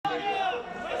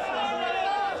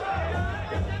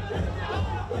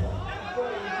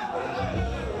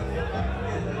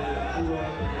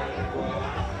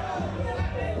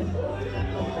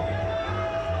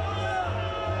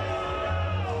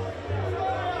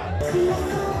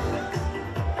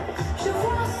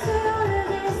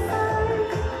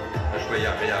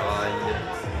Aishwarya Rai,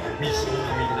 Miss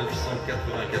Monde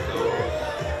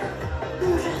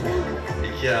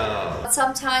 1994.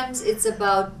 Sometimes it's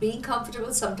about being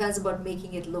comfortable, sometimes about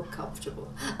making it look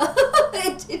comfortable.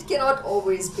 It cannot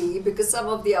always be, because some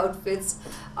of the outfits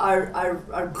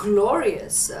are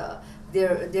glorious.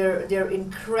 They're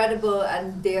incredible,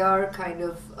 and they are kind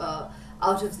of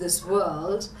out of this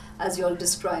world, as you all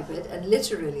describe it, and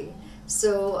literally.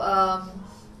 So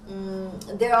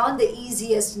they aren't the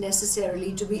easiest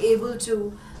necessarily to be able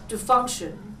to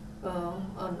function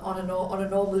on a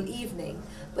normal evening,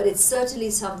 but it's certainly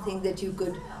something that you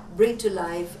could bring to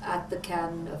life at the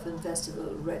Cannes Film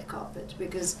Festival red carpet,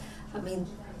 because I mean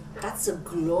that's a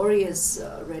glorious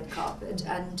red carpet,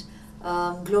 and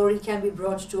glory can be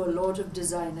brought to a lot of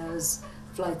designers'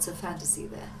 flights of fantasy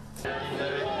there.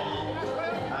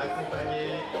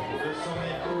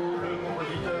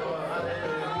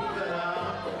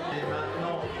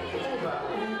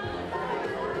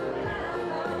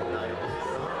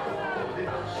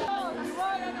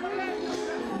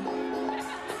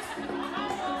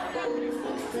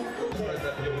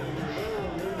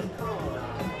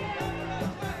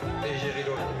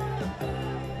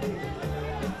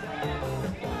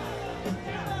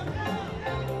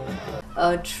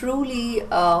 Truly,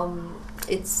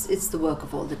 it's the work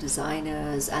of all the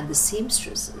designers and the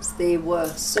seamstresses. They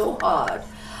work so hard.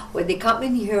 When they come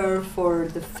in here for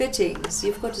the fittings,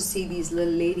 you've got to see these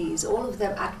little ladies, all of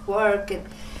them at work, and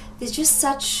they're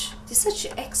such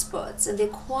experts, and they're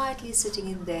quietly sitting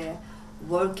in there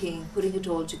working, putting it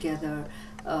all together.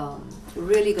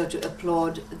 Really got to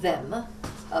applaud them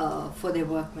for their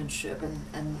workmanship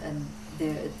and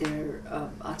their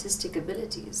artistic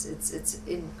abilities. It's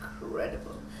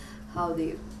incredible how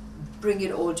they bring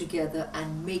it all together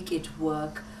and make it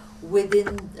work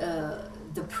within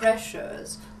the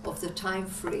pressures of the time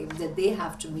frame that they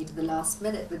have to meet at the last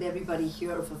minute, with everybody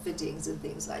here for fittings and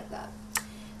things like that.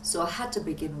 So I had to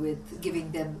begin with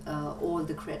giving them all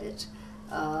the credit,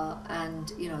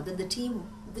 and you know, then the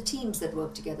teams that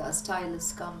work together. Our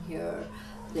stylists come here,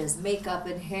 there's makeup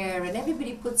and hair, and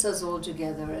everybody puts us all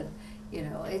together, and you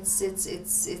know, it's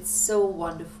so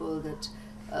wonderful that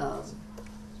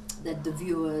that the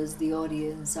viewers, the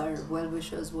audience, our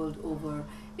well-wishers world over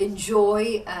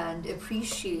enjoy and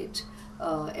appreciate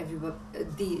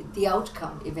the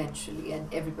outcome eventually,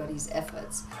 and everybody's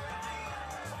efforts.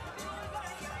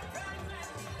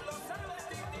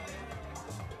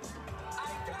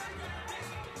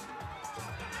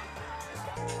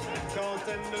 Quand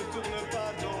elle ne tourne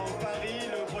pas dans Paris,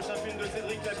 le prochain film de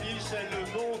Cédric Labiche, elle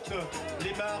monte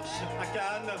les marches à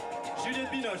Cannes.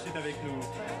 Juliette Binoche est avec nous.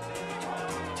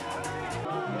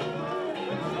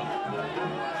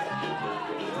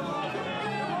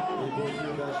 Les beaux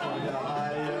yeux d'Aishwarya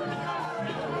Rai.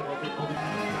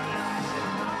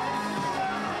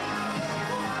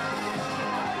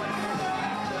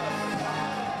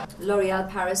 L'Oréal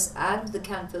Paris and the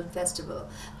Cannes Film Festival,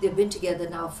 they've been together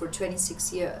now for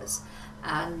 26 years,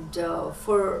 and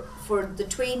for the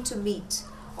twain to meet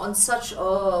on such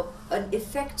an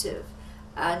effective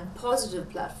and positive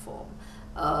platform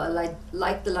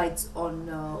like the Lights on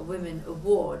Women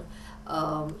Award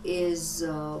is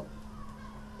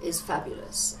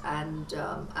fabulous. And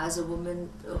as a woman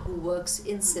who works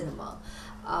in cinema,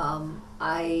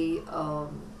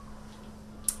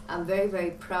 I'm very,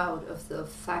 very proud of the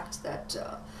fact that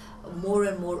more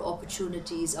and more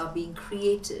opportunities are being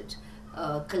created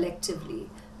collectively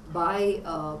by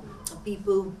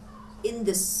people in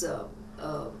this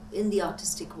in the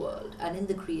artistic world and in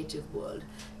the creative world,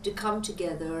 to come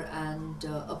together and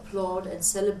applaud and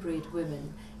celebrate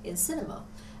women in cinema.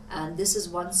 And this is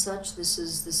one such. This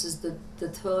is the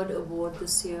third award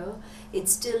this year.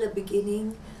 It's still a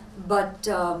beginning, but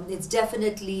it's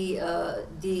definitely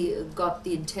got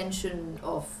the intention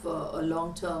of a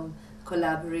long-term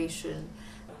collaboration.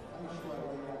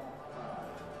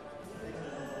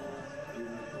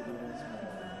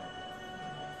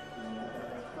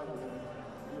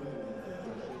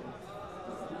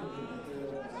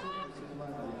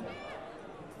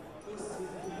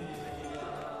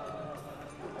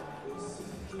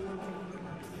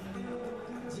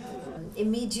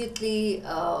 Immediately,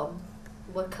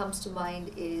 what comes to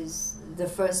mind is the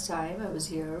first time I was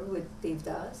here with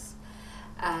Devdas,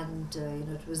 and you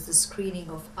know, it was the screening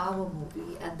of our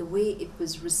movie, and the way it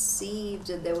was received,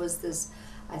 and there was this,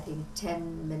 I think,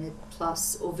 10-minute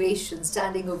plus ovation,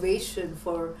 standing ovation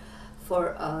for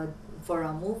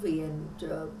our movie, and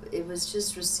it was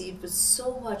just received with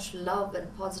so much love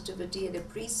and positivity and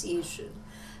appreciation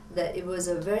that it was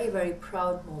a very, very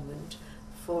proud moment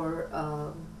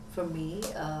for me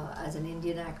as an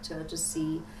Indian actor to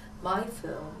see my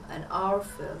film and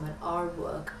our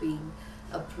work being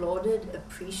applauded,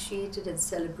 appreciated, and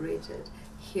celebrated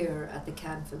here at the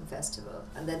Cannes Film Festival.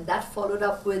 And then that followed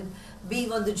up with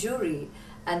being on the jury,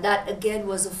 and that again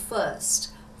was a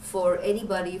first for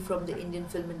anybody from the Indian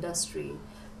film industry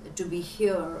to be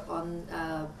here on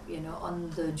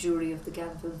on the jury of the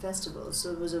Cannes Film Festival.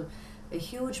 So it was a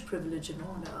huge privilege and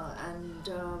honor, and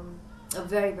a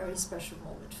very, very special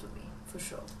moment for me, for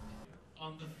sure.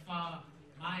 On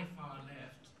my far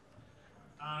left,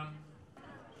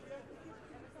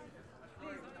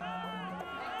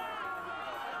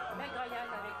 Meg Royal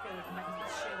avec Marie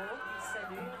Chéreau qui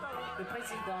salue le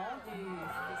président du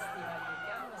festival.